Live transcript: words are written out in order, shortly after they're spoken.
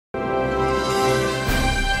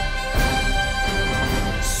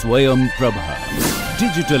Swayam Prabha.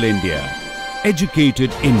 Digital India.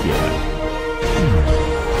 Educated India.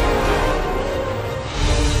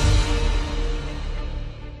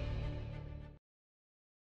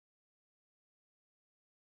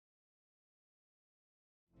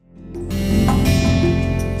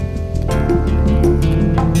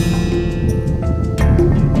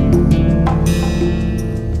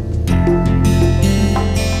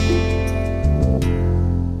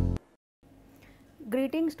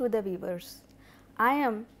 Greetings to the viewers. I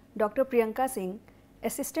am Dr. Priyanka Singh,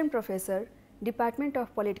 Assistant Professor, Department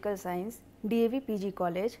of Political Science, DAV PG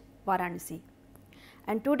College, Varanasi.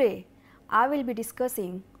 And today I will be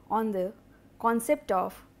discussing on the concept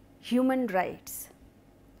of human rights.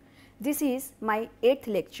 This is my 8th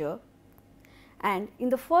lecture, and in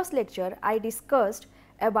the first lecture I discussed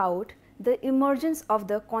about the emergence of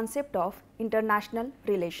the concept of international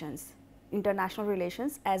relations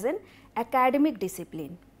as an academic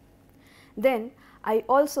discipline. Then I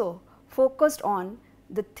also focused on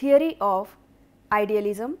the theory of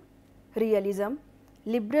idealism, realism,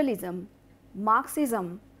 liberalism,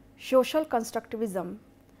 Marxism, social constructivism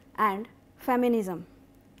and feminism.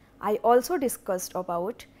 I also discussed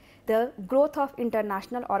about the growth of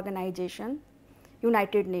international organization,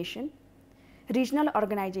 United Nations, regional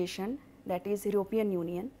organization, that is European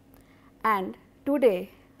Union, and today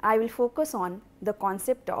I will focus on the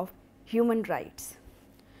concept of human rights.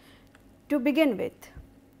 To begin with,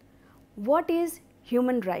 what is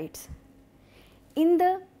human rights? In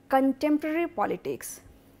the contemporary politics,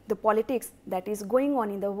 the politics that is going on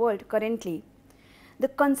in the world currently, the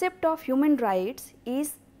concept of human rights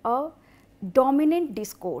is a dominant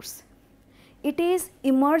discourse. It is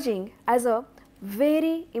emerging as a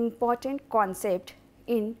very important concept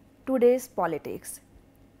in today's politics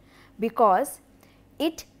because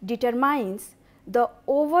it determines the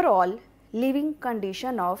overall living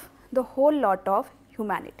condition of the whole lot of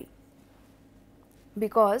humanity.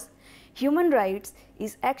 Because human rights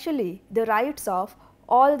is actually the rights of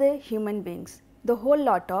all the human beings, the whole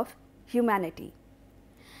lot of humanity.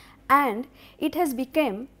 And it has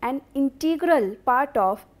become an integral part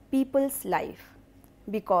of people's life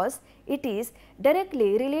because it is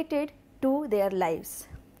directly related to their lives.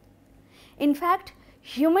 In fact,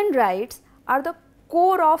 human rights are the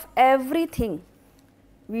core of everything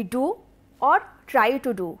we do or try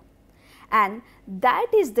to do, and that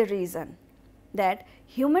is the reason that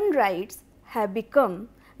human rights have become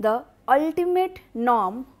the ultimate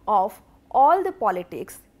norm of all the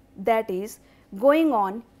politics that is going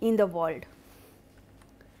on in the world.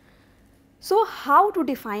 So, how to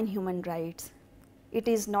define human rights? It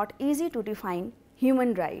is not easy to define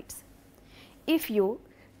human rights. If you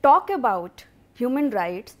talk about human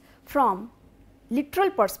rights from literal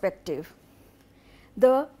perspective,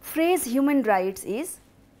 the phrase human rights is,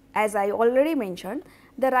 as I already mentioned,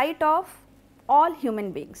 the right of all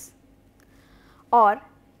human beings. Or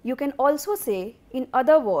you can also say in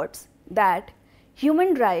other words that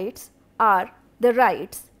human rights are the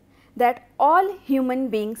rights that all human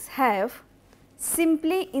beings have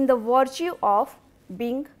simply in the virtue of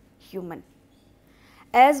being human.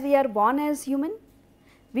 As we are born as human,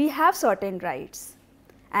 we have certain rights,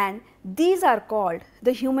 and these are called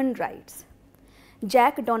the human rights.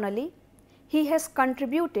 Jack Donnelly, he has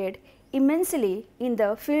contributed immensely in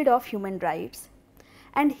the field of human rights,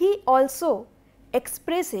 and he also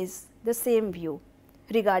expresses the same view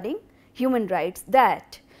regarding human rights,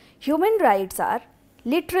 that human rights are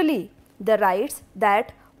literally the rights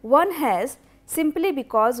that one has simply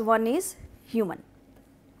because one is human.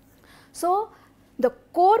 So, the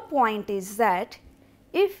core point is that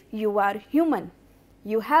if you are human,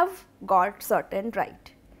 you have got certain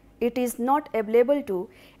right. It is not available to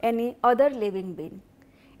any other living being.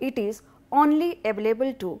 It is only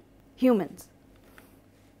available to humans.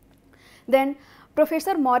 Then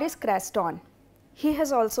Professor Maurice Creston, he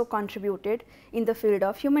has also contributed in the field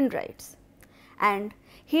of human rights, and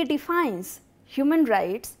he defines human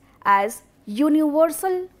rights as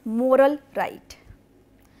universal moral right,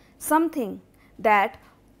 something that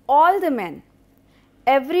all the men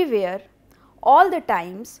everywhere, all the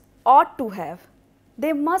times ought to have,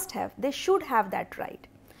 they must have, they should have that right,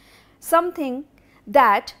 something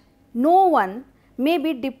that no one may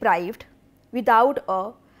be deprived without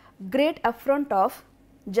a great affront to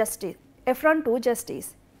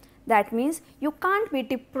justice. That means you can't be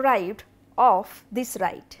deprived of this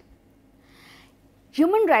right.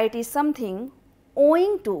 Human right is something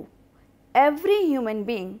owing to every human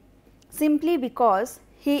being simply because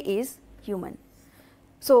he is human.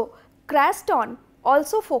 So, Creston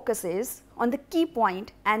also focuses on the key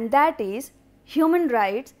point, and that is human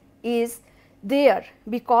rights is there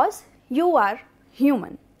because you are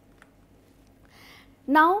human.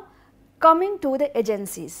 Now coming to the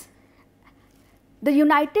agencies. The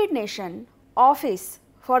United Nations Office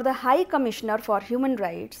for the High Commissioner for Human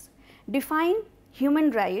Rights define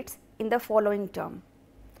human rights in the following term.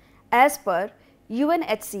 As per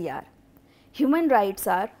UNHCR, human rights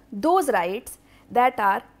are those rights that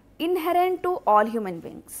are inherent to all human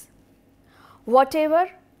beings. Whatever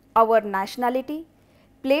our nationality,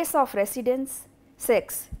 place of residence,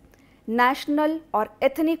 sex, national or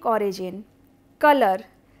ethnic origin, color,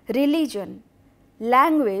 religion,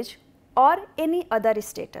 language or any other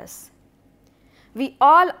status. We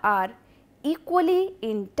all are equally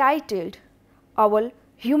entitled our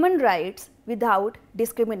human rights without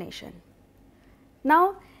discrimination.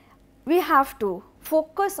 Now we have to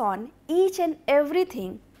focus on each and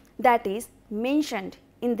everything that is mentioned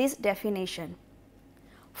in this definition.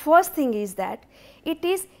 First thing is that it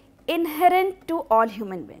is inherent to all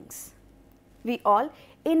human beings. We all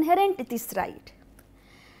inherent this right,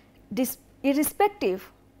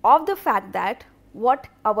 irrespective of the fact that what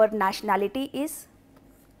our nationality is.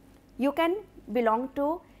 You can belong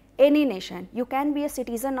to any nation, you can be a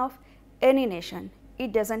citizen of any nation,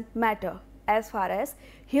 it does not matter as far as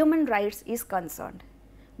human rights is concerned,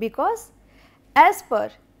 because as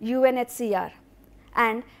per UNHCR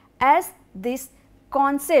and as this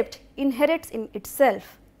concept inherits in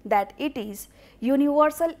itself that it is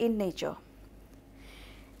universal in nature.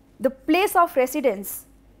 The place of residence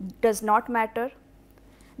does not matter,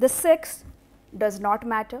 the sex does not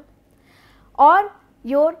matter, or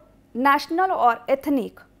your national or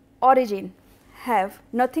ethnic origin have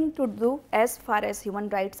nothing to do as far as human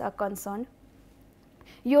rights are concerned.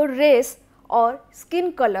 Your race or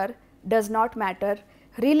skin color does not matter,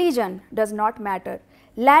 religion does not matter,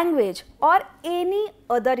 language or any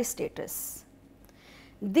other status.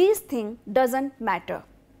 These things does not matter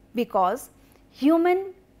because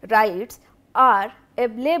human rights are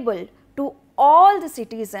available to all the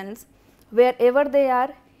citizens wherever they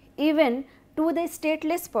are, even to the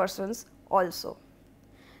stateless persons also.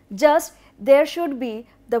 Just there should be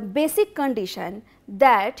the basic condition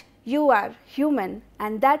that you are human,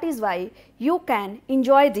 and that is why you can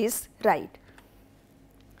enjoy this right.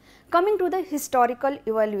 Coming to the historical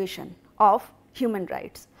evaluation of human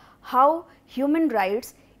rights, how human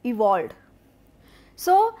rights evolved.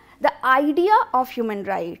 So, the idea of human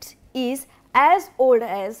rights is as old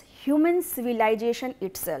as human civilization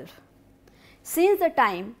itself. Since the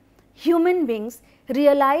time human beings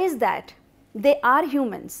realize that they are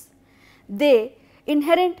humans, they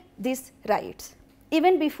inherit these rights.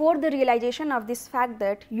 Even before the realization of this fact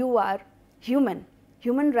that you are human,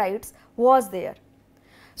 human rights was there.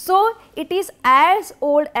 So, it is as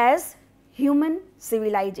old as human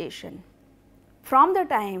civilization. From the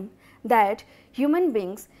time that human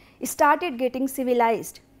beings started getting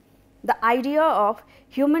civilized, the idea of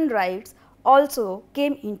human rights also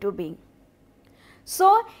came into being.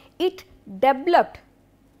 So, it developed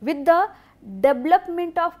with the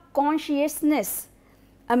development of consciousness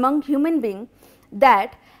among human beings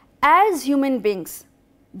that as human beings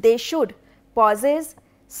they should possess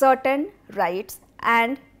certain rights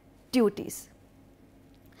and duties.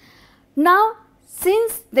 Now,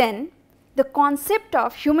 since then the concept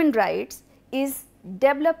of human rights is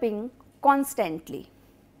developing constantly,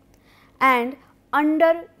 and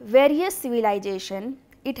under various civilization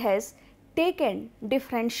it has taken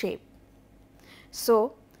different shape.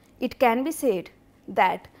 So, it can be said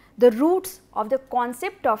that the roots of the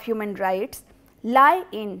concept of human rights lie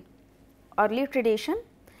in early tradition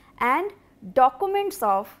and documents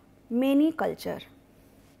of many culture.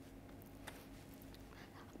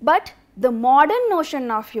 But the modern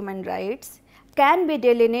notion of human rights can be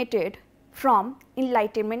delineated from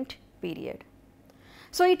Enlightenment period.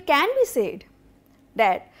 So, it can be said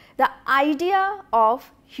that the idea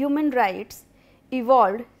of human rights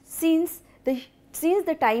evolved since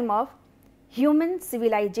the time of human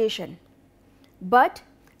civilization, but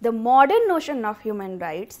the modern notion of human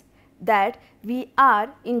rights that we are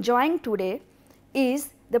enjoying today is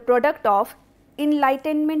the product of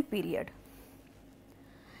Enlightenment period.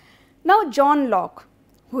 Now, John Locke,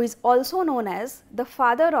 who is also known as the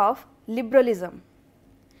father of liberalism,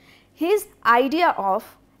 his idea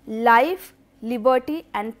of life, liberty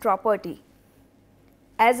and property,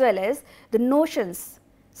 as well as the notions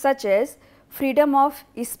such as freedom of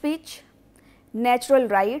speech, natural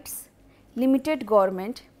rights, limited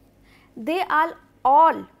government, they are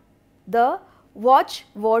all the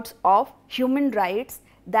watchwords of human rights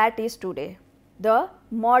that is today, the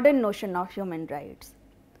modern notion of human rights.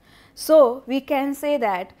 So, we can say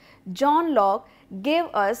that John Locke gave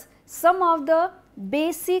us some of the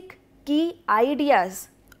basic key ideas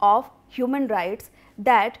of human rights,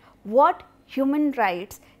 that what human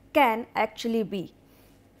rights can actually be.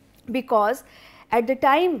 Because at the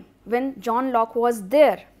time when John Locke was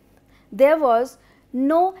there was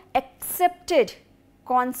no accepted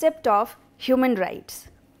concept of human rights.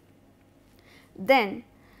 Then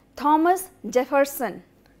Thomas Jefferson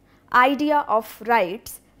idea of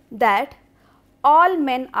rights, that all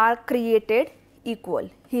men are created equal.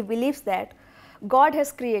 He believes that God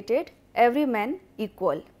has created every man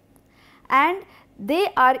equal, and they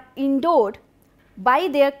are endowed by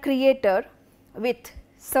their creator with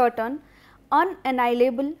certain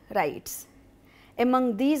unalienable rights.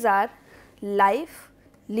 Among these are life,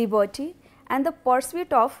 liberty, and the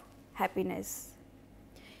pursuit of happiness.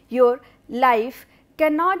 Your life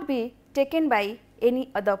cannot be taken by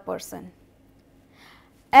any other person.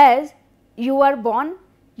 As you are born,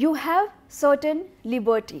 you have certain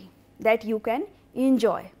liberty that you can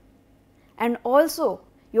enjoy, and also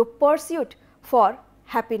your pursuit for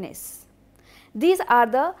happiness. These are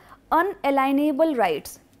the unalienable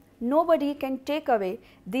rights. Nobody can take away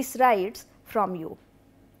these rights from you.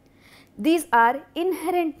 These are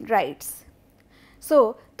inherent rights.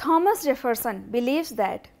 So, Thomas Jefferson believes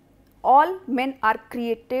that all men are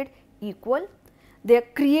created equal. Their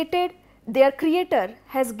creator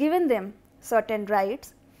has given them certain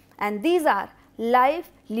rights, and these are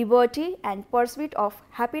life, liberty, and pursuit of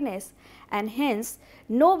happiness, and hence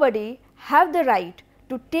nobody have the right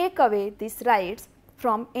to take away these rights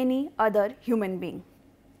from any other human being.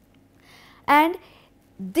 And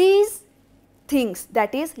these things,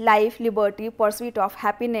 that is life, liberty, pursuit of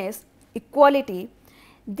happiness, equality,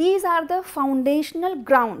 these are the foundational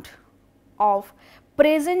ground of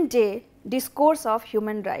present day discourse of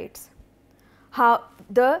human rights. How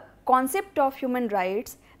the concept of human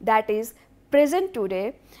rights that is present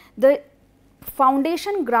today, the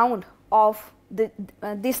foundation ground of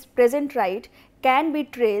this present right can be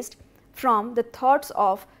traced from the thoughts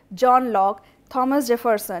of John Locke, Thomas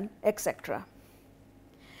Jefferson, etc.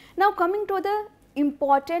 Now, coming to the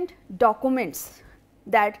important documents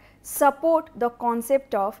that support the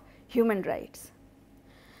concept of human rights.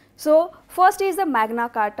 So, first is the Magna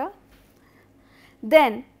Carta,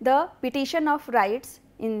 then the Petition of Rights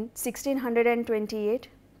in 1628,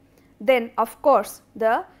 then of course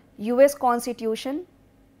the US Constitution,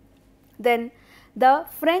 then the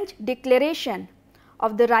French Declaration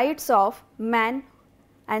of the Rights of Man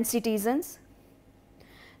and Citizens,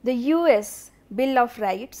 the US Bill of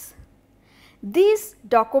Rights. These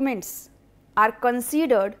documents are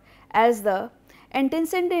considered as the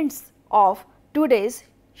antecedents of today's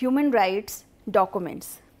human rights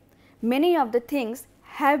documents. Many of the things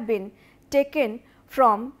have been taken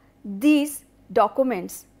from these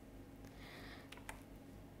documents.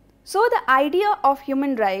 So, the idea of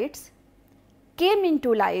human rights came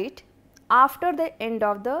into light after the end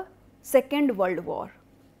of the Second World War.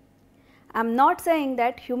 I am not saying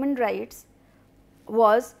that human rights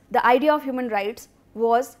was, the idea of human rights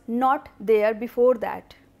was not there before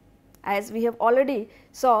that, as we have already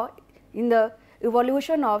saw in the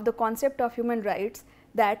evolution of the concept of human rights,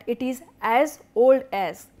 that it is as old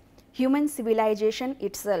as human civilization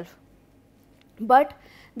itself. But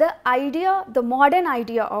the idea, the modern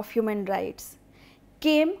idea of human rights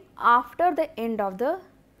came after the end of the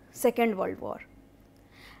Second World War.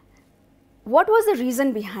 What was the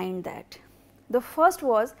reason behind that? The first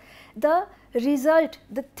was the result,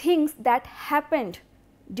 the things that happened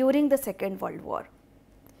during the Second World War.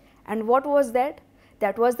 And what was that?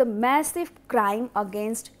 That was the massive crime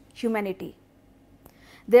against humanity.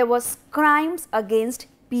 There was crimes against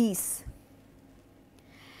peace.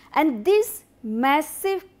 And this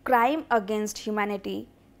massive crime against humanity,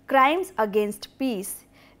 crimes against peace,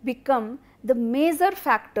 become the major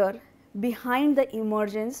factor behind the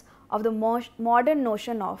emergence of the modern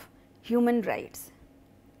notion of human rights.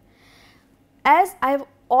 As I have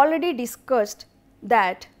already discussed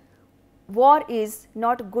that war is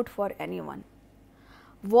not good for anyone.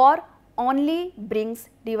 War only brings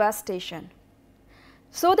devastation.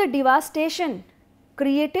 So, the devastation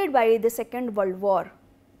created by the Second World War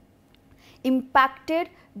impacted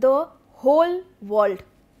the whole world,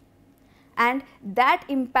 and that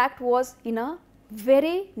impact was in a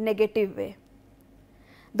very negative way.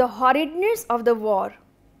 The horridness of the war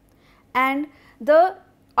and the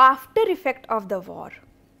after effect of the war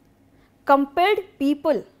compelled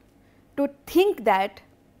people to think that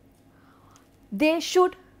they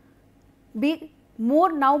should be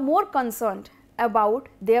more concerned about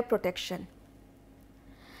their protection.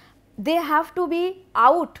 They have to be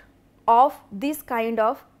out of this kind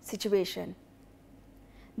of situation.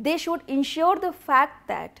 They should ensure the fact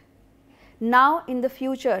that now in the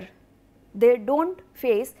future they don't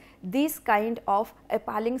face this kind of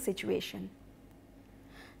appalling situation.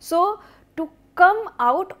 So, to come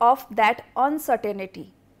out of that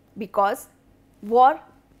uncertainty, because war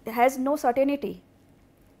has no certainty.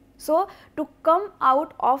 So, to come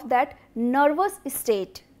out of that nervous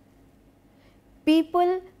state,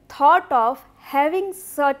 people thought of having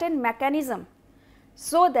certain mechanism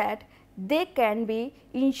so that they can be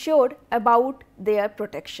ensured about their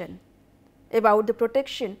protection, about the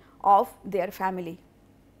protection of their family.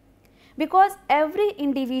 Because every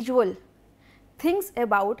individual thinks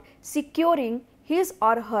about securing his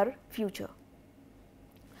or her future.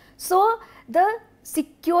 So, the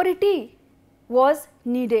security was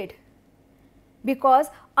needed, because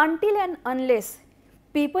until and unless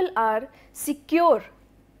people are secure,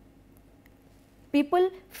 people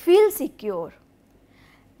feel secure,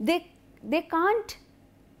 we can't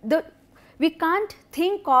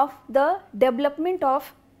think of the development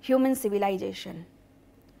of human civilization.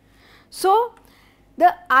 So,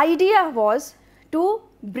 the idea was to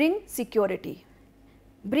bring security,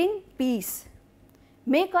 bring peace,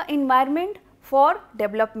 make an environment for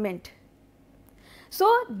development.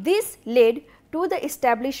 So, this led to the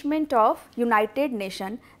establishment of United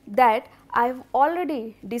Nations that I have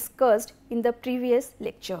already discussed in the previous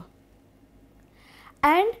lecture.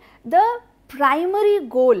 And the primary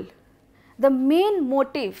goal, the main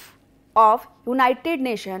motive of United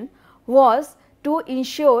Nations was to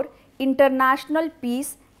ensure international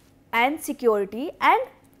peace and security and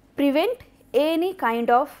prevent any kind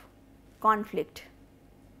of conflict,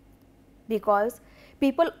 because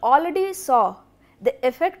people already saw the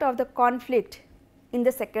effect of the conflict in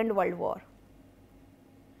the Second World War.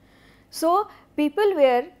 So, people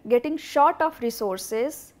were getting short of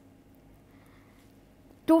resources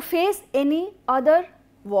to face any other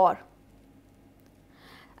war,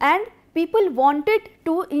 and people wanted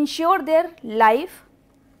to ensure their life,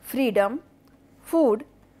 freedom, food,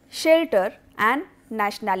 shelter and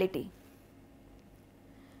nationality,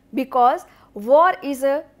 because war is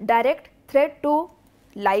a direct threat to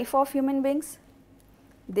life of human beings,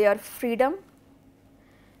 their freedom,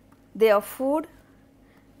 their food,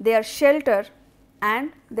 their shelter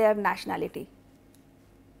and their nationality.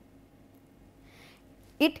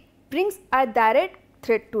 It brings a direct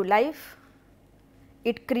threat to life,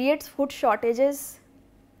 it creates food shortages,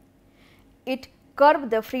 it curbs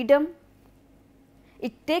the freedom,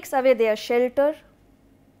 it takes away their shelter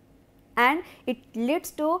and it leads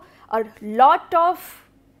to a lot of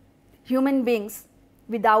human beings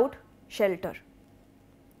without shelter.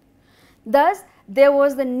 Thus, there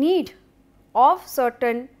was the need of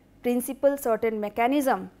certain principle, certain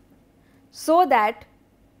mechanism, so that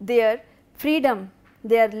their freedom,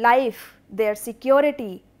 their life, their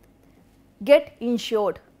security get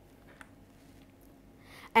ensured.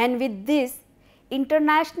 And with this,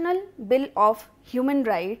 International Bill of Human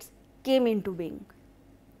Rights came into being.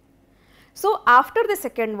 So, after the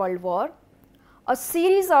Second World War, a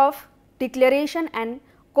series of declaration and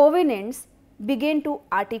covenants began to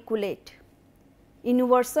articulate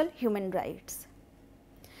universal human rights.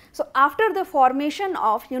 So, after the formation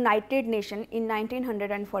of United Nations in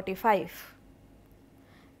 1945,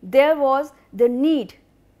 there was the need,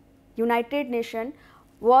 United Nations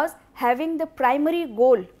was having the primary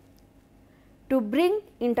goal to bring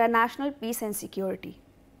international peace and security.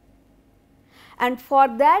 And for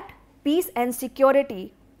that peace and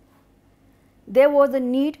security, there was a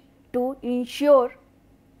need to ensure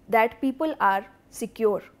that people are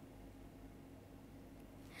secure.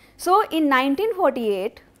 So, in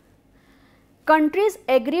 1948, countries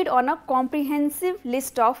agreed on a comprehensive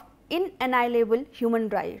list of inalienable human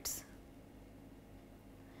rights.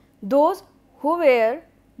 Those who were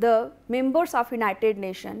the members of United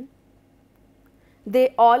Nations,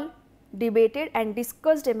 they all debated and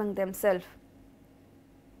discussed among themselves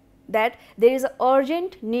that there is an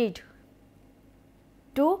urgent need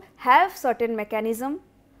to have certain mechanism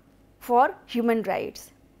for human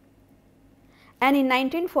rights. And in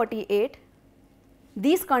 1948,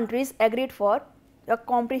 these countries agreed for a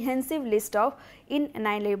comprehensive list of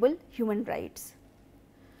inalienable human rights.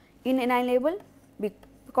 Inalienable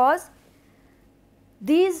because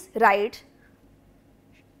these rights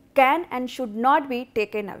can and should not be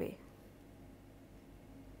taken away.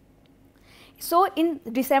 So, in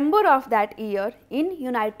December of that year, in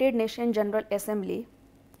United Nations General Assembly,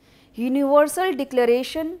 Universal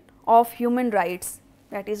Declaration of Human Rights,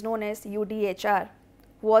 that is known as UDHR,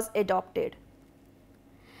 was adopted.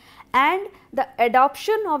 and the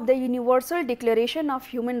adoption of the Universal Declaration of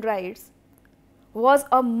Human Rights was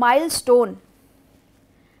a milestone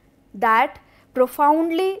that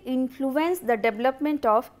profoundly influenced the development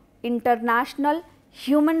of international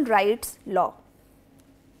human rights law.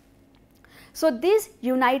 So, this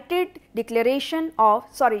Universal Declaration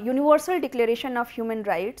of Human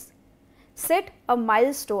Rights set a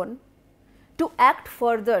milestone to act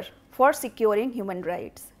further for securing human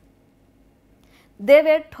rights. There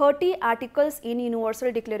were 30 articles in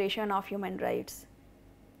Universal Declaration of Human Rights,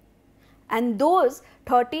 and those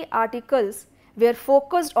 30 articles were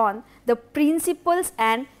focused on the principles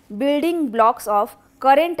and building blocks of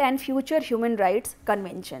current and future human rights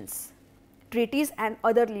conventions, treaties and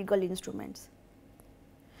other legal instruments.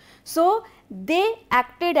 So, they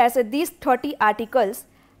acted as these 30 articles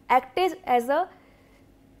acted as a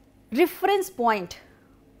reference point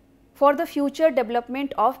for the future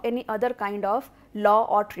development of any other kind of law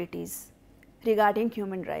or treaties regarding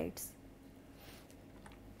human rights.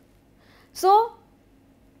 So,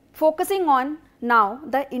 focusing on now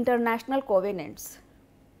the international covenants.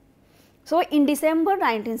 So, in December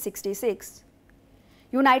 1966,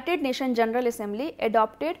 United Nations General Assembly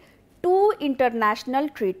adopted 2 international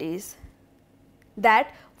treaties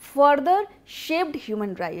that further shaped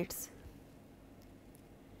human rights,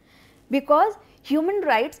 because human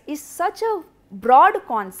rights is such a broad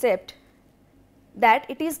concept that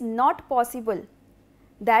it is not possible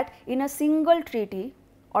that in a single treaty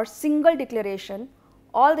or single declaration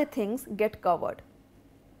all the things get covered.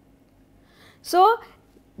 So,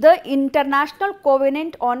 the International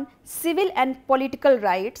Covenant on Civil and Political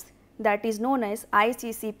Rights, that is known as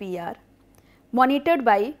ICCPR, monitored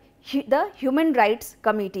by the Human Rights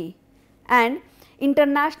Committee, and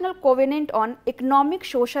International Covenant on Economic,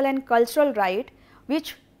 Social and Cultural Right,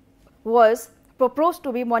 which was proposed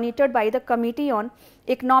to be monitored by the Committee on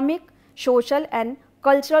Economic, Social and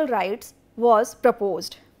Cultural Rights, was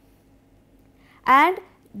proposed. And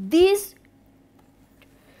these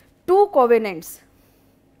 2 covenants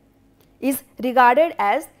is regarded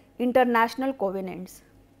as international covenants.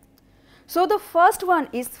 So, the first one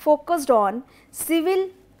is focused on civil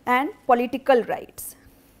and political rights,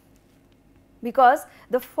 because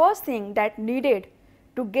the first thing that needed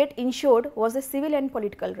to get ensured was the civil and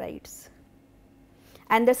political rights,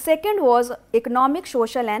 and the second was economic,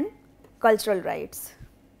 social and cultural rights.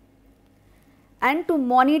 And to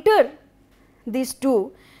monitor these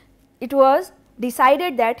 2, it was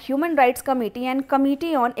decided that Human Rights Committee and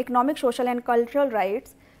Committee on Economic, Social and Cultural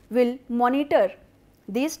Rights will monitor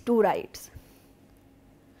these 2 rights.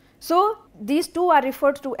 So, these 2 are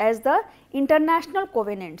referred to as the international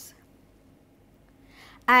covenants,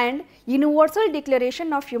 and Universal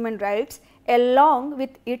Declaration of Human Rights along with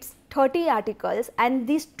its 30 articles and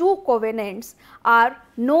these 2 covenants are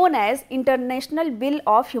known as International Bill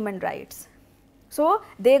of Human Rights. So,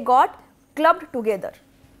 they got clubbed together.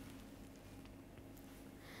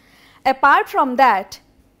 Apart from that,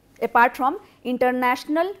 apart from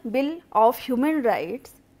International Bill of Human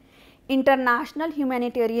Rights, International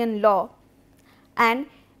Humanitarian Law and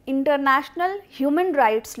International Human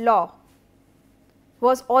Rights Law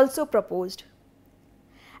was also proposed,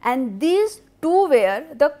 and these 2 were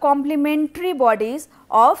the complementary bodies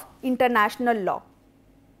of international law,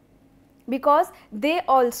 because they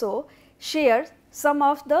also share some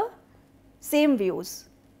of the same views,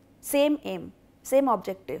 same aim, same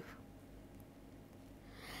objective.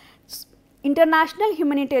 International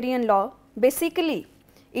humanitarian law basically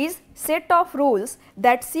is set of rules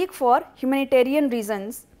that seek for humanitarian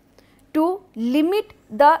reasons to limit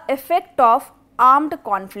the effect of armed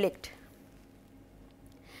conflict,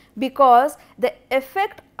 because the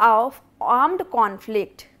effect of armed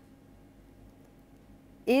conflict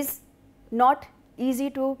is not easy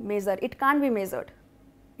to measure, it can't be measured,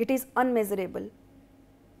 it is unmeasurable.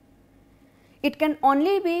 It can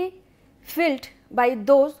only be felt by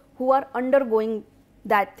those who are undergoing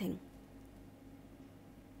that thing.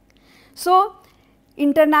 So,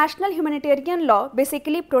 international humanitarian law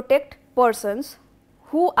basically protect persons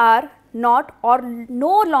who are not or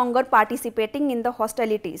no longer participating in the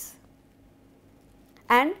hostilities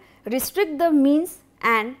and restrict the means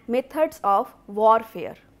and methods of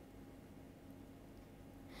warfare.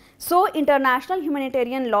 So, international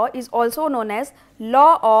humanitarian law is also known as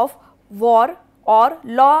law of war or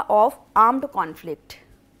law of armed conflict.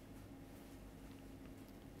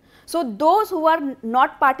 So, those who are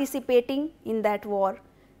not participating in that war,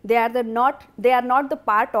 they are not the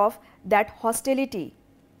part of that hostility.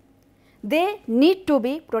 They need to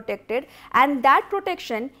be protected, and that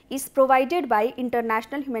protection is provided by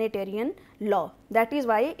international humanitarian law. That is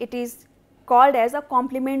why it is called as a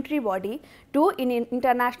complementary body to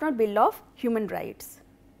International Bill of Human Rights.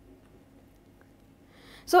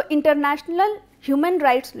 So, international human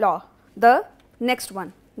rights law, the next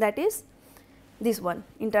one, that is this one,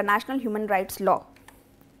 international human rights law.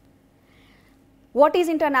 What is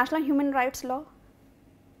international human rights law?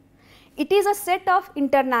 It is a set of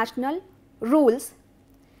international rules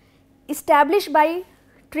established by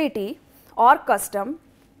treaty or custom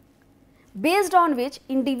based on which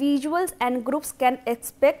individuals and groups can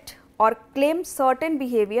expect or claim certain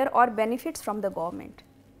behavior or benefits from the government.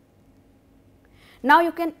 Now,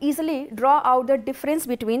 you can easily draw out the difference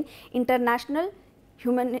between international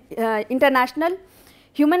human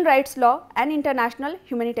rights law and international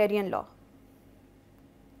humanitarian law.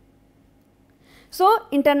 So,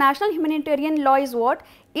 international humanitarian law is what?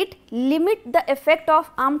 It limits the effect of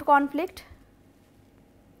armed conflict,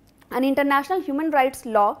 and international human rights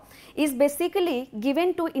law is basically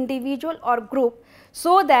given to individual or group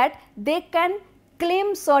so that they can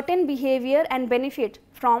claim certain behavior and benefit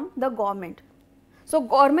from the government. So,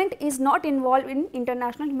 government is not involved in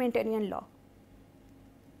international humanitarian law.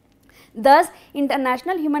 Thus,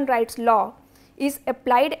 international human rights law is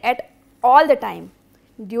applied at all the time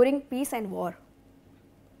during peace and war,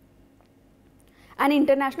 and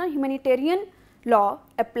international humanitarian law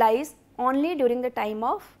applies only during the time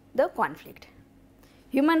of the conflict.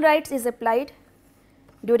 Human rights is applied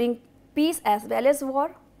during peace as well as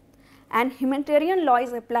war, and humanitarian law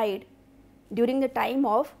is applied during the time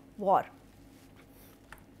of war.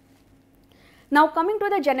 Now, coming to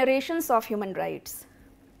the generations of human rights.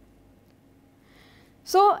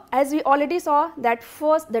 So, as we already saw that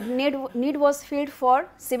first the need was filled for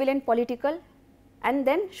civil and political, and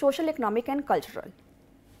then social, economic and cultural.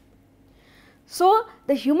 So,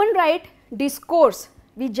 the human right discourse,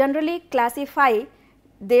 we generally classify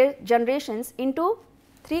their generations into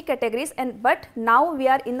 3 categories, and but now we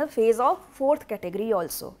are in the phase of 4th category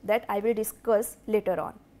also, that I will discuss later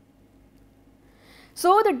on.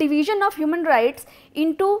 So, the division of human rights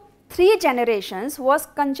into 3 generations was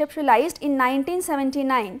conceptualized in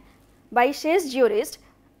 1979 by Swiss jurist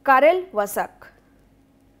Karel Vasek.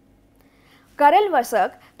 Karel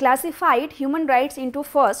Vasek classified human rights into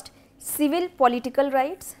first civil political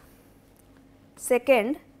rights,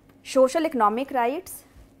 second social economic rights,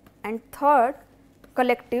 and third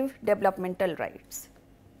collective developmental rights.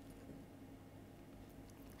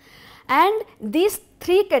 And these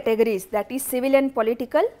 3 categories, that is civil and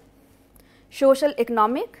political, social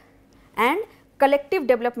economic and collective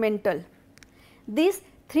developmental, these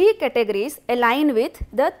 3 categories align with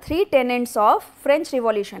the 3 tenets of French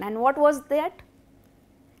Revolution. And what was that?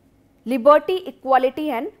 Liberty, equality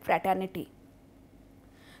and fraternity.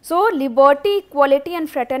 So, liberty, equality and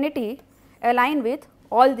fraternity align with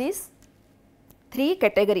all these 3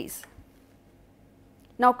 categories.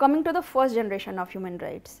 Now, coming to the first generation of human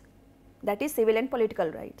rights, that is civil and political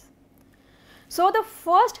rights. So, the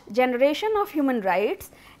first generation of human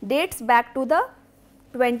rights dates back to the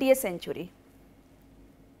 20th century,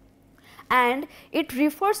 and it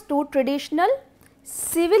refers to traditional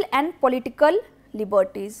civil and political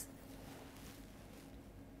liberties,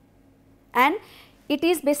 and it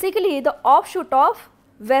is basically the offshoot of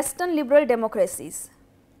Western liberal democracies,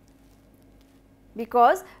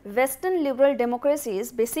 because Western liberal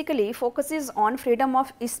democracies basically focuses on freedom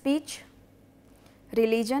of speech,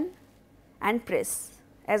 religion and press,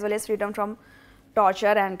 as well as freedom from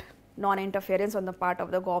torture and non-interference on the part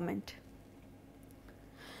of the government.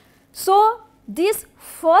 So, this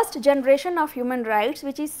first generation of human rights,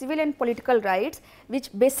 which is civil and political rights, which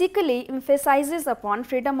basically emphasizes upon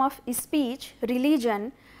freedom of speech,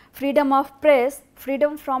 religion, freedom of press,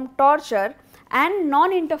 freedom from torture and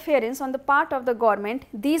non-interference on the part of the government,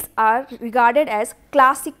 these are regarded as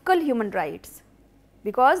classical human rights,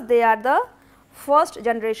 because they are the first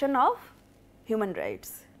generation of human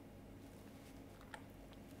rights.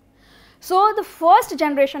 So, the first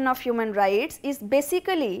generation of human rights is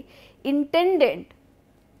basically intended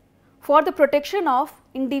for the protection of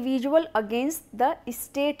individual against the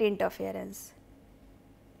state interference.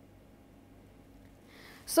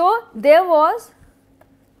 So, there was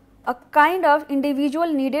a kind of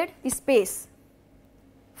individual needed space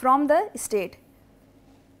from the state.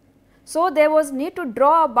 So, there was need to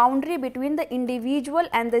draw a boundary between the individual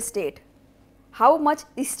and the state, how much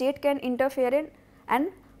the state can interfere in and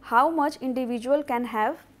how much individual can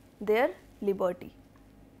have their liberty.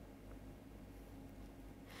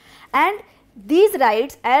 And these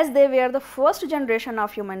rights, as they were the first generation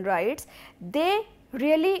of human rights, they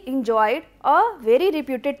really enjoyed a very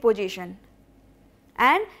reputed position,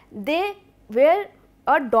 and they were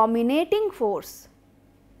a dominating force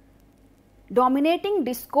dominating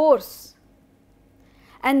discourse,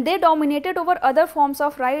 and they dominated over other forms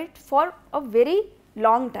of right for a very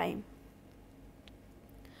long time.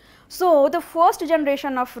 So, the first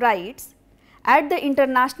generation of rights at the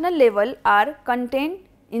international level are contained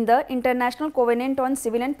in the International Covenant on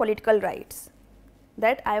Civil and Political Rights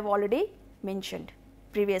that I have already mentioned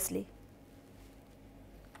previously.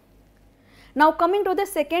 Now, coming to the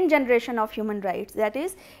second generation of human rights, that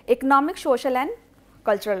is economic, social and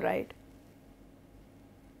cultural right.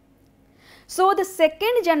 So, the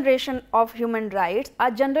second generation of human rights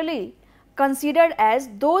are generally considered as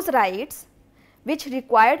those rights which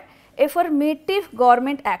required affirmative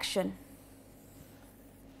government action.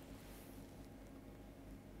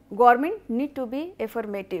 Government need to be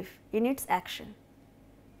affirmative in its action,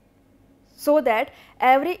 so that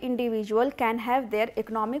every individual can have their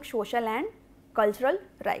economic, social and cultural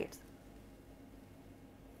rights.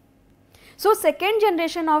 So, second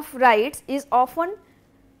generation of rights is often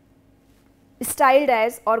styled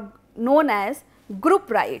as or known as group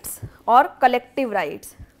rights or collective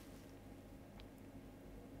rights.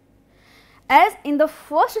 As in the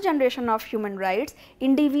first generation of human rights,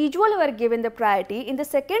 individuals were given the priority. In the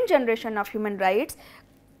second generation of human rights,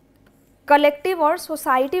 collective or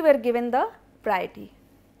society were given the priority.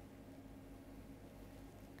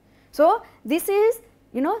 So, this is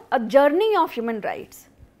a journey of human rights,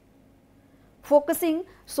 focusing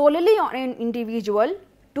solely on an individual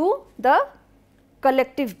to the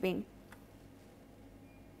collective being.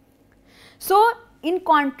 So, in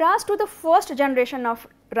contrast to the first generation of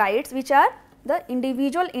rights, which are the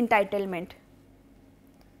individual entitlement,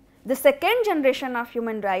 the second generation of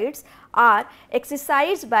human rights are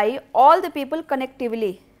exercised by all the people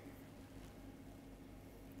collectively.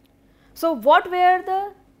 So, what were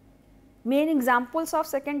the main examples of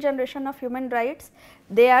second generation of human rights?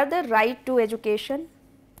 They are the right to education,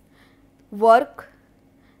 work,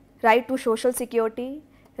 right to social security,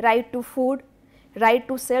 right to food, right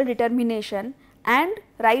to self-determination and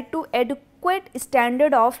right to adequate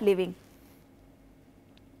standard of living.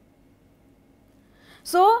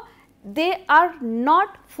 So, they are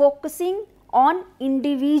not focusing on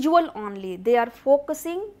individual only, they are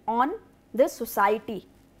focusing on the society,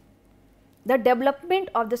 the development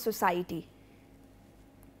of the society.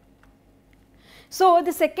 So,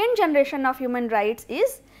 the second generation of human rights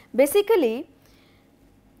is basically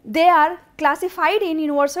they are classified in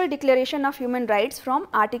Universal Declaration of Human Rights from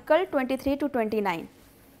Article 23 to 29,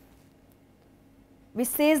 which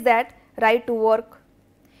says that right to work,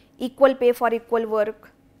 equal pay for equal work,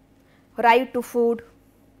 right to food,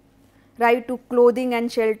 right to clothing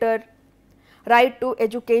and shelter, right to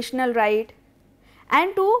educational right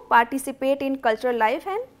and to participate in cultural life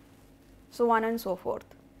and so on and so forth.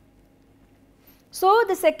 So,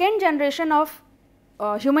 the second generation of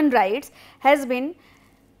human rights has been,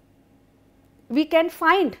 we can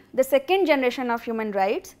find the second generation of human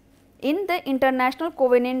rights in the International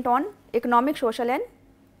Covenant on Economic, Social and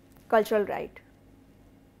Cultural Right,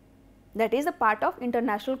 that is a part of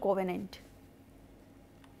International Covenant.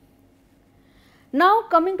 Now,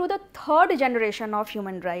 coming to the third generation of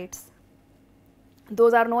human rights,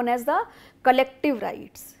 those are known as the collective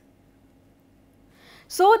rights.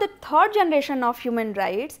 So, the third generation of human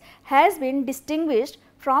rights has been distinguished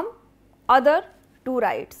from other two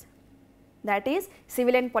rights, that is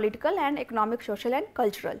civil and political and economic, social and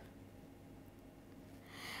cultural,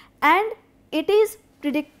 and it is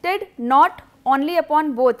predicted not only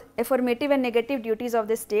upon both affirmative and negative duties of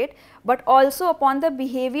the state, but also upon the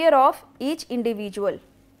behavior of each individual.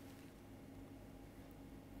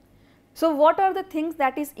 So, what are the things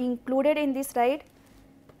that is included in this right?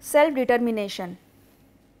 Self-determination.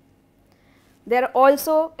 There are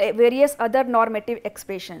also various other normative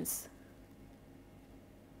expressions.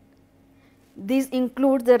 These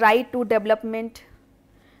include the right to development,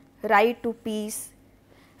 right to peace,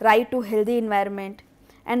 right to healthy environment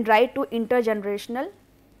and right to intergenerational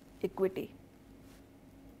equity.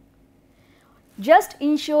 Just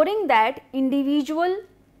ensuring that individuals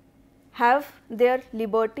have their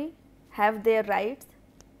liberty, have their rights,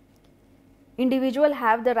 individuals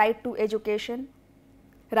have the right to education,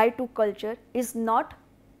 right to culture is not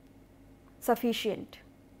sufficient,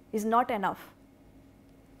 is not enough.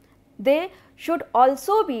 They should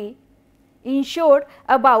also be ensured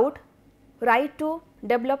about right to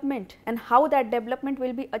development and how that development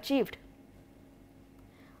will be achieved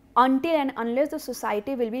until and unless the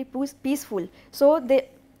society will be peaceful. So,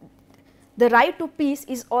 the right to peace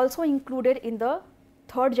is also included in the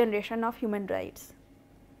third generation of human rights.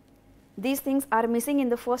 These things are missing in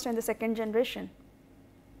the first and the second generation.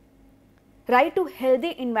 Right to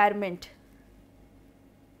healthy environment.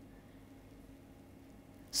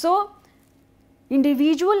 So,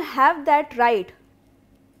 individual have that right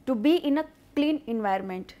to be in a clean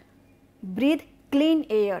environment, breathe clean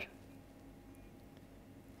air.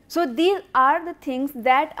 So, these are the things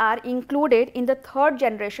that are included in the third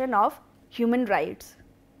generation of human rights.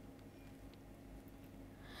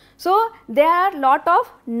 So, there are lot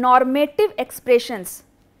of normative expressions,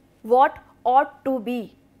 what ought to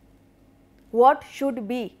be, what should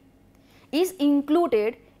be, is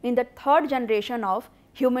included in the third generation of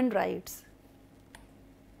human rights.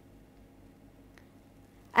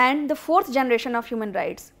 And the fourth generation of human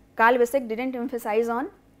rights, Carl Wessek did not emphasize on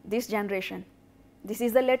this generation. This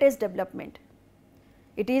is the latest development.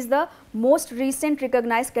 It is the most recent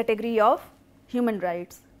recognized category of human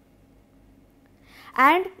rights.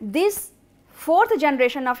 And this fourth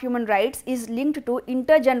generation of human rights is linked to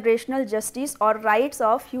intergenerational justice or rights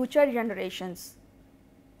of future generations.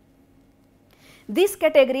 This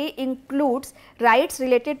category includes rights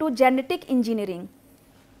related to genetic engineering,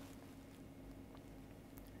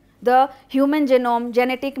 the human genome,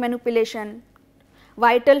 genetic manipulation,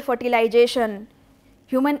 vital fertilization,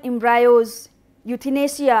 human embryos,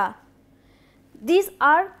 euthanasia. These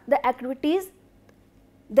are the activities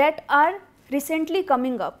that are recently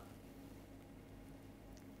coming up,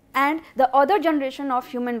 and the other generation of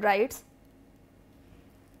human rights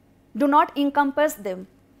do not encompass them.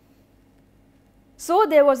 So,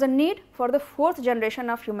 there was a need for the fourth generation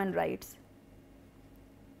of human rights,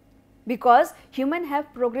 because humans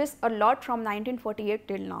have progressed a lot from 1948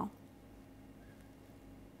 till now.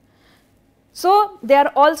 So, there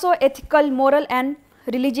are also ethical, moral and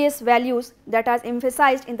religious values that are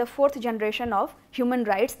emphasized in the fourth generation of human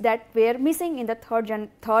rights that were missing in the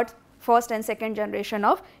first and second generation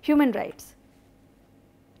of human rights.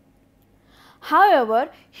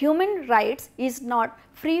 However, human rights is not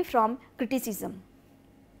free from criticism.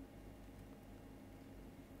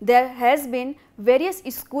 There has been various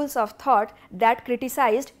schools of thought that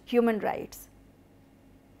criticized human rights,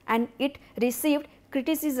 and it received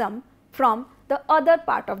criticism from the other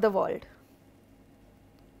part of the world.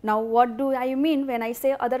 Now, what do I mean when I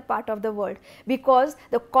say other part of the world? Because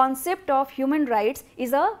the concept of human rights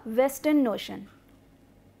is a Western notion.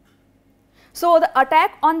 So, the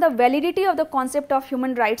attack on the validity of the concept of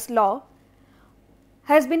human rights law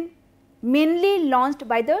has been mainly launched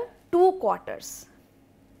by the two quarters.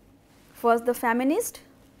 First, the feminists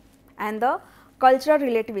and the cultural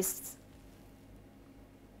relativists.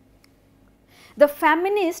 The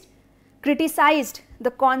feminists criticized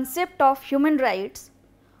the concept of human rights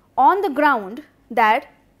on the ground that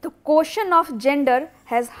the question of gender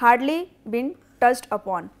has hardly been touched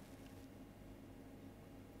upon.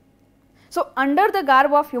 So, under the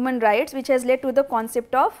garb of human rights, which has led to the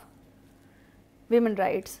concept of women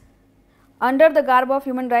rights, under the garb of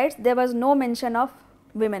human rights there was no mention of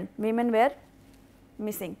women were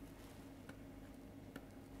missing.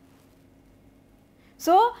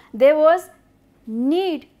 So, there was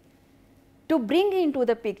need to bring into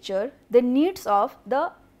the picture the needs of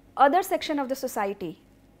the other section of the society,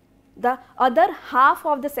 the other half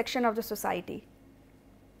of the section of the society.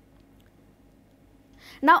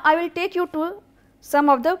 Now, I will take you to some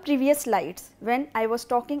of the previous slides when I was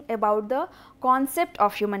talking about the concept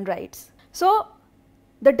of human rights. So,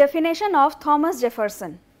 the definition of Thomas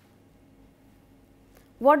Jefferson,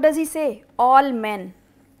 what does he say? All men.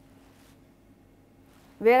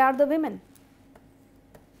 Where are the women?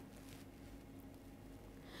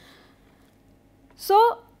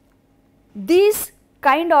 So, these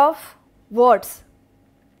kind of words,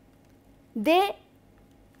 they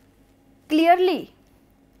clearly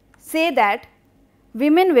say that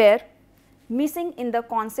women were missing in the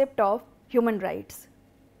concept of human rights.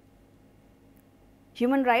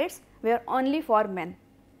 Human rights were only for men,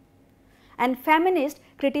 and feminists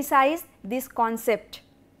criticized this concept.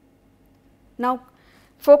 Now,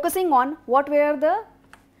 focusing on what were the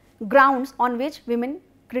grounds on which women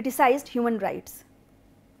criticized human rights.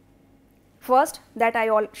 First, that I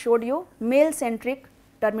all showed you, male centric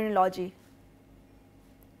terminology.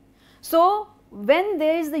 So, when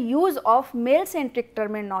there is the use of male centric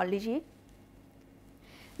terminology,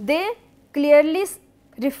 they clearly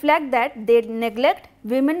reflect that they neglect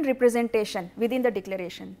women representation within the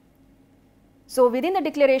declaration. So, within the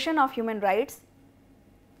Declaration of Human Rights,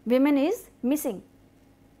 women is missing,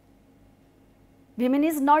 women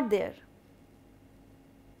is not there,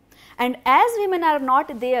 and as women are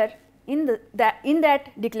not there in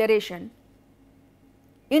that declaration,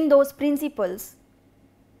 in those principles,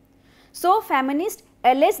 so feminists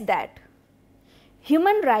allege that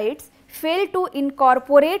human rights fail to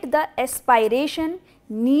incorporate the aspiration,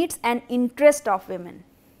 needs and interest of women.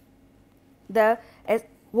 The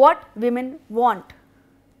what women want,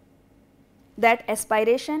 that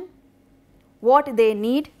aspiration, what they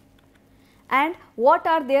need, and what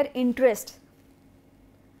are their interests.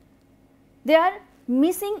 They are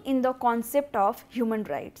missing in the concept of human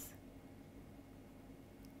rights,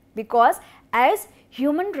 because as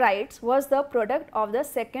human rights was the product of the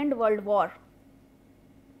Second World War,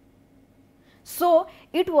 so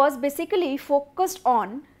it was basically focused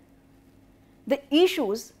on the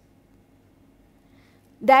issues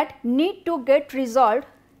that need to get resolved,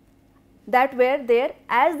 that were there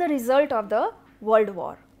as the result of the World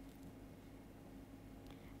War.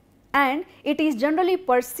 And it is generally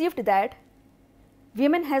perceived that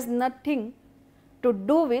women has nothing to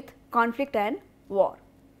do with conflict and war.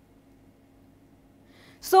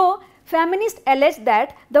 So feminists allege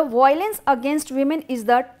that the violence against women is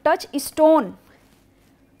the touchstone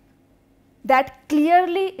that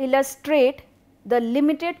clearly illustrate the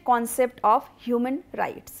limited concept of human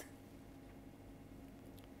rights,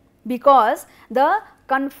 because the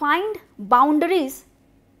confined boundaries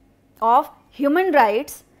of human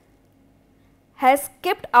rights has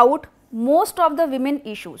kept out most of the women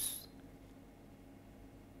issues,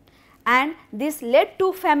 and this led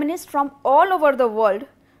to feminists from all over the world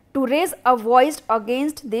to raise a voice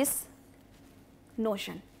against this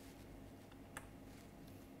notion.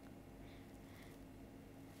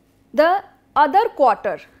 The other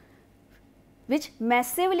quarter which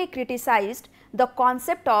massively criticized the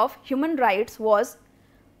concept of human rights was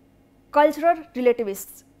cultural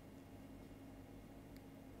relativists.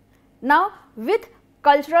 Now, with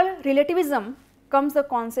cultural relativism comes the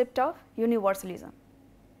concept of universalism.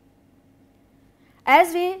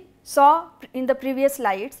 As we saw in the previous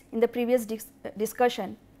slides, in the previous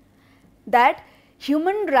discussion, that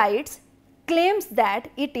human rights claims that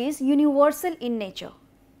it is universal in nature.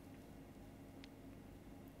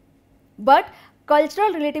 But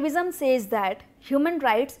cultural relativism says that human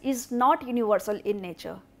rights is not universal in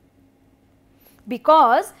nature,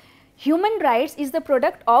 because human rights is the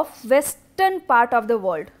product of western part of the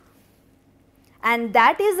world, and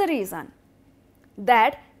that is the reason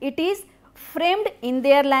that it is framed in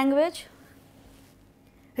their language,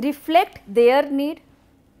 reflect their need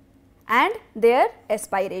and their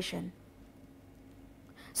aspiration.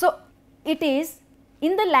 So it is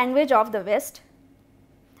in the language of the West,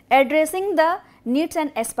 addressing the needs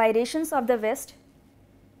and aspirations of the West.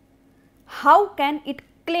 How can it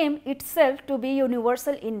claim itself to be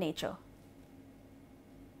universal in nature?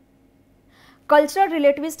 Cultural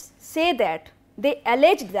relativists say that, they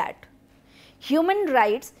allege that human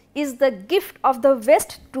rights is the gift of the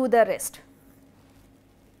West to the rest.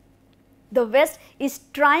 The West is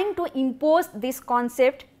trying to impose this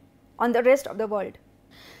concept on the rest of the world.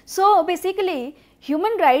 So basically,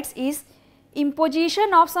 human rights is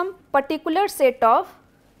imposition of some particular set of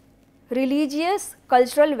religious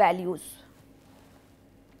cultural values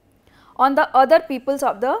on the other peoples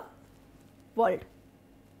of the world.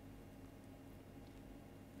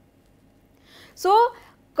 So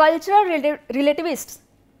cultural relativists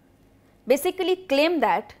basically claim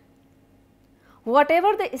that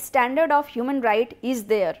whatever the standard of human right is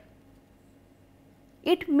there,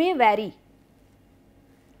 it may vary,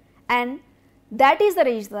 and that is the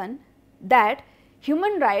reason that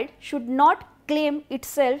human right should not claim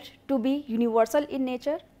itself to be universal in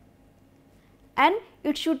nature, and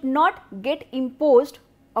it should not get imposed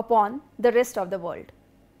upon the rest of the world,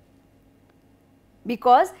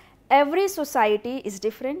 because every society is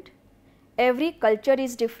different, every culture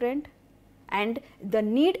is different, and the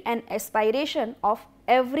need and aspiration of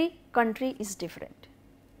every country is different.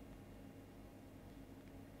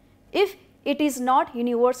 If it is not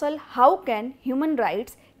universal, how can human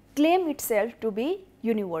rights claim itself to be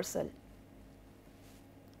universal?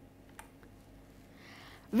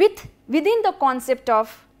 Within the concept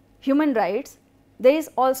of human rights, there is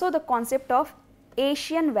also the concept of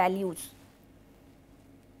Asian values.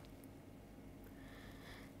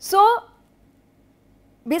 So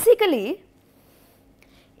basically,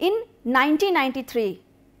 in 1993,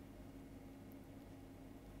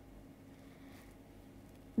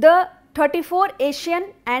 the 34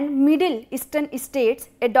 Asian and Middle Eastern states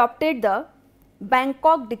adopted the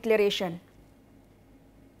Bangkok Declaration,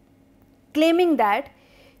 claiming that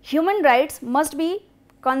human rights must be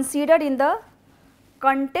considered in the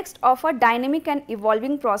context of a dynamic and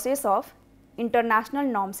evolving process of international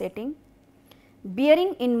norm setting,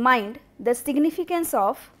 bearing in mind the significance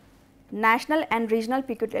of national and regional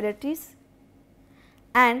peculiarities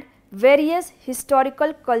and various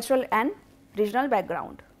historical, cultural and regional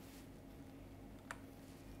background.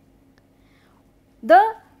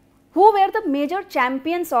 Who were the major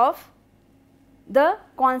champions of the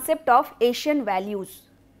concept of Asian values.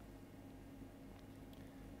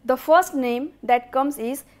 The first name that comes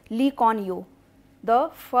is Lee Kuan Yew, the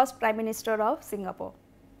first Prime Minister of Singapore.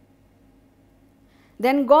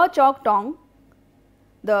 Then Goh Chok Tong,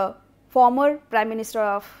 the former Prime Minister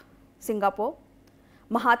of Singapore.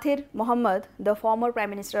 Mahathir Mohamad, the former Prime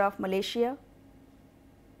Minister of Malaysia.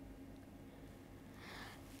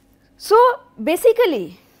 So,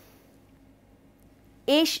 basically,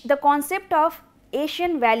 the concept of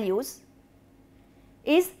Asian values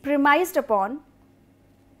is premised upon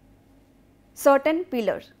certain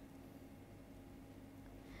pillars.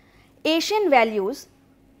 Asian values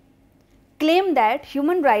claim that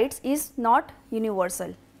human rights is not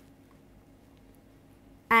universal,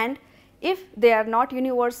 and if they are not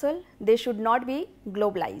universal, they should not be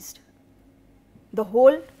globalized. The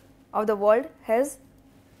whole of the world has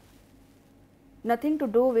nothing to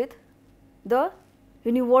do with the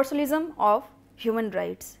universalism of human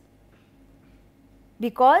rights,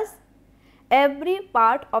 because every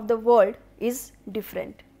part of the world is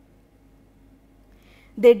different.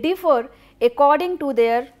 They differ according to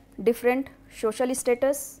their different social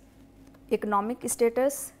status, economic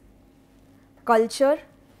status, culture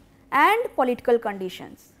and political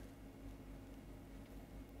conditions.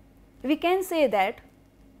 We can say that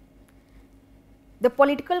the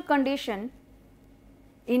political condition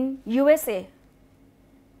in USA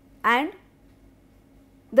and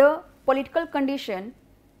the political condition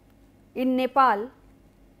in Nepal,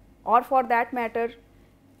 or for that matter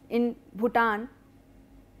in Bhutan,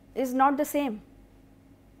 is not the same.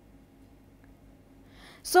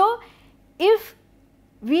 So, if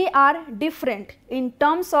we are different in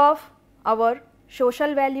terms of our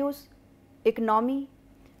social values, economy,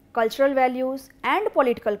 cultural values and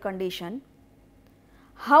political condition,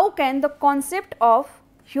 how can the concept of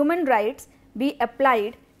human rights be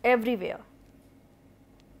applied everywhere?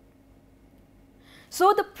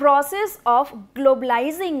 So, the process of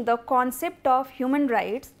globalizing the concept of human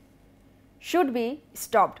rights should be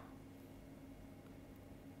stopped,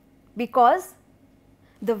 because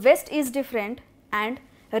the West is different and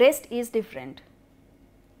rest is different.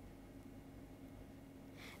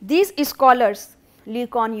 These scholars, Lee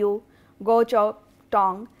Kuan Yew, Goh Chok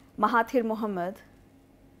Tong, Mahathir Mohamad,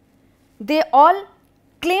 they all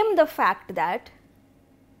claim the fact that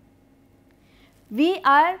we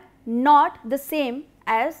are not the same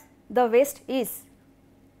as the West is.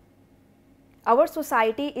 Our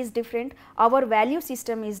society is different, our value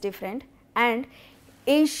system is different, and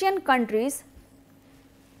Asian countries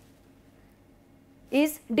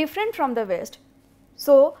is different from the West.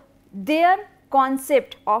 So, their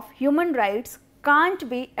concept of human rights can't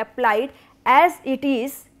be applied as it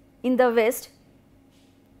is in the West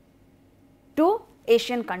to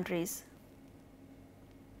Asian countries,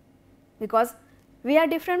 because we are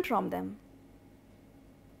different from them.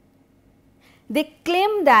 They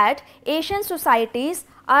claim that Asian societies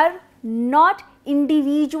are not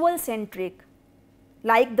individual centric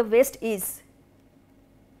like the West is.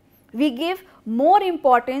 We give more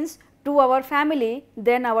importance to our family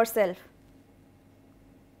than ourselves,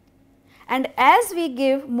 and as we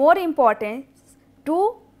give more importance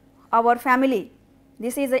to our family,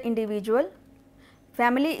 this is an individual,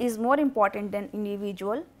 family is more important than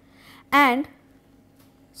individual, and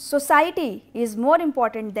society is more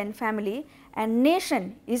important than family, and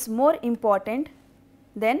nation is more important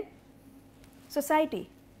than society.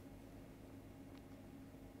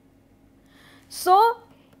 So,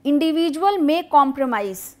 individual may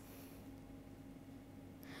compromise.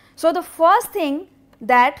 So, the first thing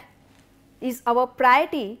that is our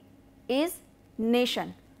priority is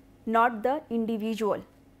nation, not the individual.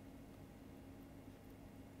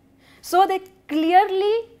 So, they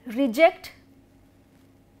clearly reject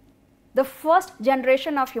the first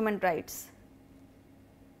generation of human rights,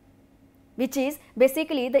 which is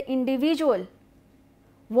basically the individual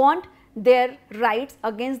want their rights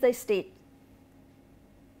against the state.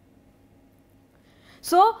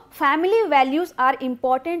 So, family values are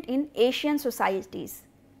important in Asian societies,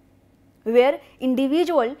 where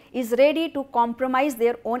individual is ready to compromise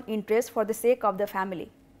their own interests for the sake of the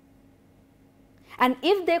family. And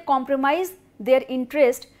if they compromise their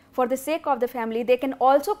interest for the sake of the family, they can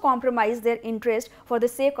also compromise their interest for the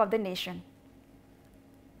sake of the nation.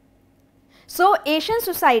 So, Asian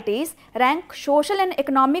societies rank social and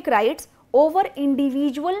economic rights over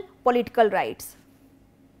individual political rights.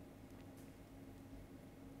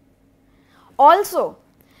 Also,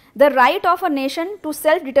 the right of a nation to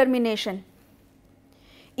self-determination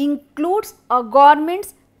includes a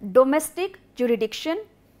government's domestic jurisdiction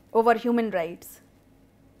over human rights.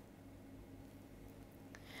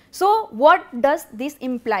 So, what does this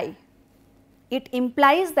imply? It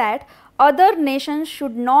implies that other nations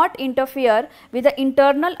should not interfere with the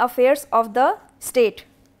internal affairs of the state,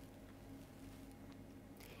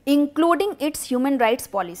 including its human rights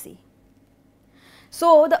policy.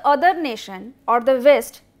 So, the other nation or the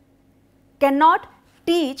West cannot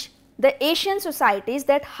teach the Asian societies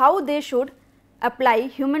that how they should apply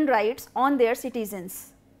human rights on their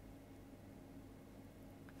citizens.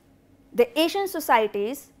 The Asian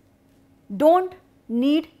societies do not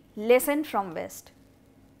need lesson from West.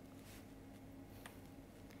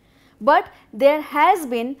 But there has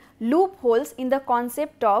been loopholes in the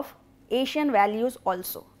concept of Asian values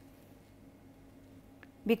also,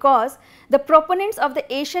 because the proponents of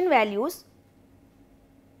the Asian values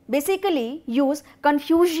basically use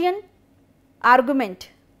Confucian argument,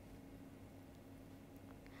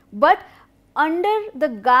 but under the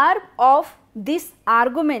garb of this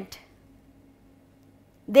argument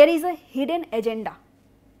there is a hidden agenda,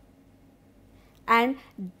 and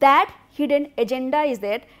that hidden agenda is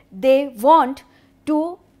that they want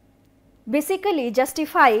to basically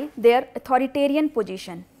justify their authoritarian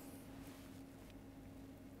position.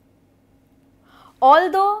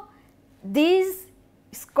 Although these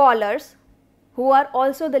scholars, who are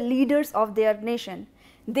also the leaders of their nation,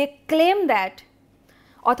 they claim that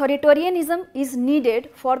authoritarianism is needed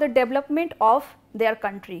for the development of their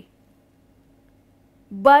country,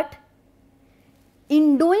 but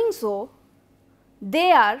in doing so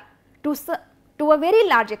they are to a very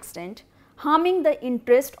large extent harming the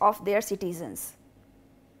interest of their citizens.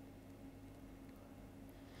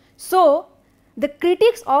 So, the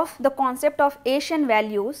critics of the concept of Asian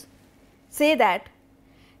values say that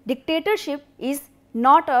dictatorship is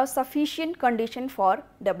not a sufficient condition for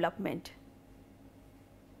development,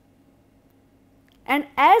 and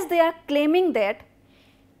as they are claiming that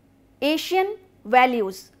Asian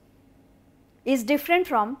values is different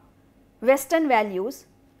from Western values,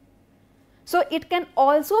 so it can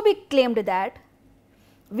also be claimed that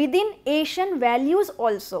within Asian values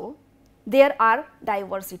also there are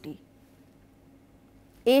diversity.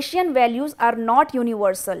 Asian values are not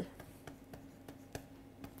universal,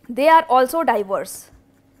 they are also diverse.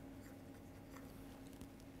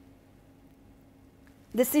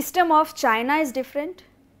 The system of China is different,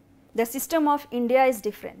 the system of India is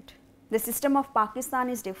different, the system of Pakistan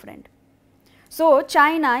is different. So,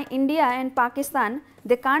 China, India and Pakistan,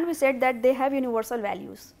 they can't be said that they have universal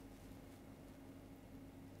values.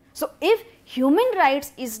 So, if human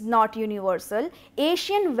rights is not universal,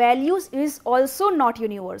 Asian values is also not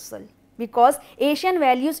universal, because Asian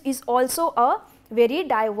values is also a very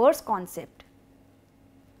diverse concept.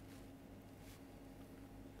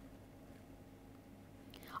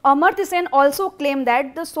 Amartya Sen also claimed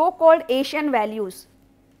that the so-called Asian values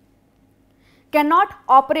cannot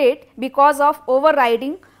operate because of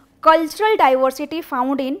overriding cultural diversity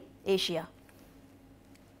found in Asia.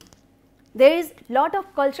 There is lot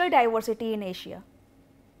of cultural diversity in Asia.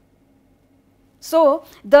 So,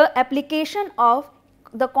 the application of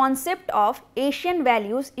the concept of Asian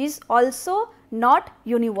values is also not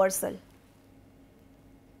universal,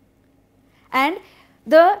 and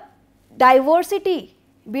the diversity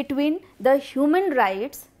between the human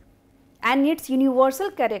rights and its universal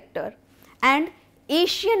character and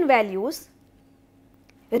Asian values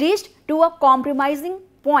reached to a compromising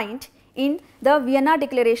point in the Vienna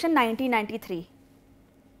Declaration 1993.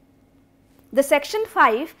 The section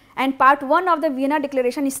 5 and part 1 of the Vienna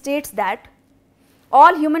Declaration states that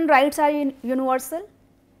all human rights are universal,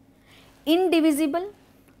 indivisible,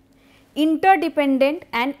 interdependent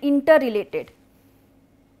and interrelated.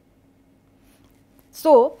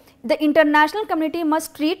 So, the international community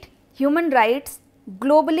must treat human rights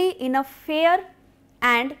globally in a fair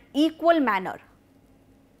and equal manner,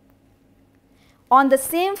 on the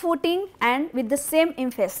same footing and with the same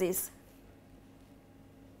emphasis.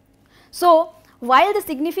 So, while the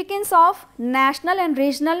significance of national and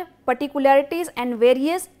regional particularities and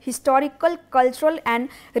various historical, cultural and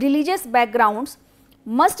religious backgrounds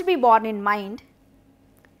must be borne in mind,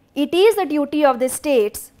 it is the duty of the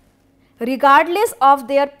states, regardless of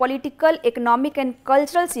their political, economic and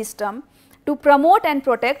cultural system, to promote and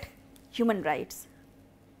protect human rights.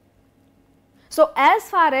 So, as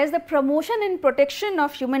far as the promotion and protection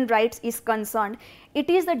of human rights is concerned, it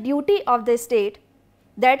is the duty of the state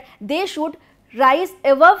that they should rise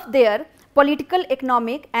above their political,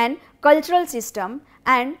 economic and cultural system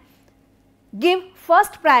and give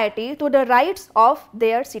first priority to the rights of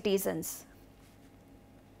their citizens.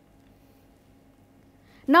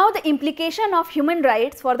 Now, the implication of human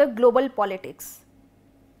rights for the global politics.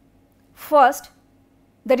 First,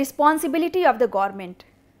 the responsibility of the government.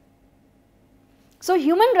 So,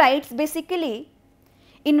 human rights basically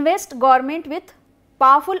invest government with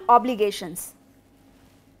powerful obligations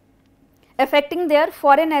affecting their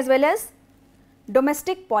foreign as well as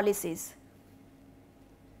domestic policies.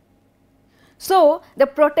 So, the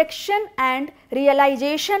protection and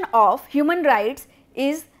realization of human rights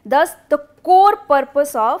is thus the core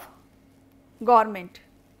purpose of government.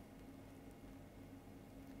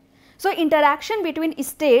 So, interaction between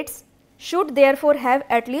states should therefore have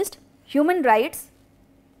at least human rights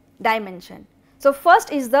dimension. So,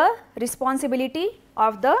 first is the responsibility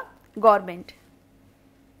of the government.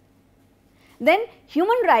 Then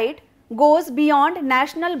human right goes beyond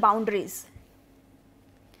national boundaries.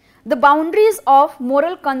 The boundaries of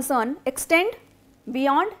moral concern extend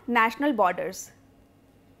beyond national borders.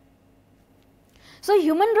 So,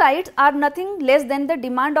 human rights are nothing less than the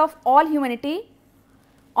demand of all humanity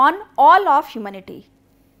on all of humanity.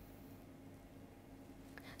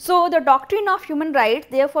 So, the doctrine of human rights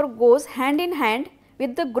therefore goes hand in hand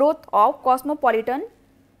with the growth of cosmopolitan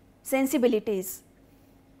sensibilities.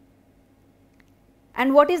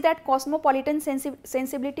 And what is that cosmopolitan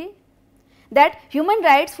sensibility? That human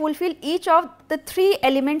rights fulfill each of the three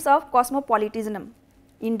elements of cosmopolitanism: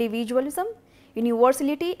 individualism,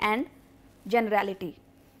 universality and generality.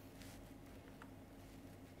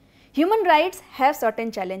 Human rights have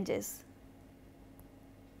certain challenges,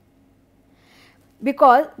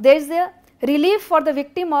 because there is a relief for the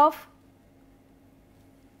victim of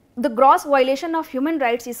the gross violation of human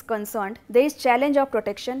rights is concerned. There is challenge of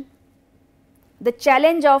protection, the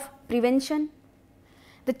challenge of prevention,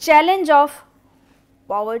 the challenge of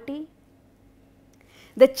poverty,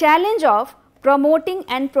 the challenge of promoting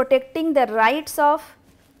and protecting the rights of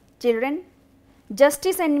children,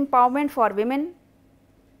 justice and empowerment for women,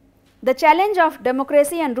 the challenge of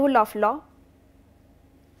democracy and rule of law,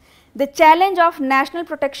 the challenge of national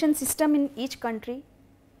protection system in each country.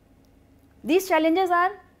 These challenges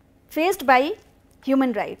are faced by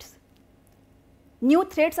human rights. New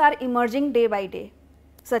threats are emerging day by day,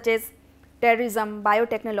 such as terrorism,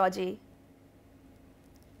 biotechnology,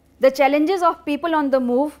 the challenges of people on the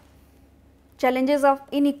move, challenges of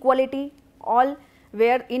inequality, all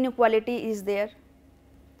where inequality is there,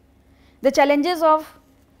 the challenges of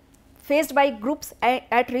faced by groups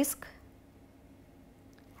at risk,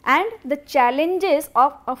 and the challenges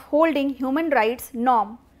of upholding human rights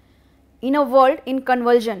norm in a world in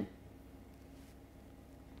convulsion.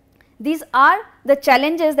 These are the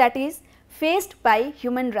challenges that is faced by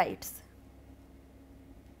human rights.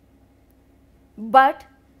 But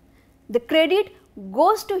the credit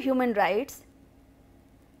goes to human rights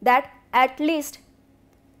that at least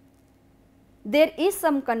there is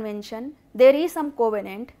some convention, there is some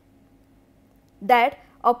covenant that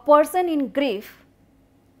a person in grief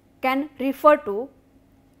can refer to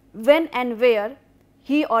when and where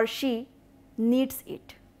he or she needs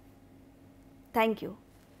it. Thank you.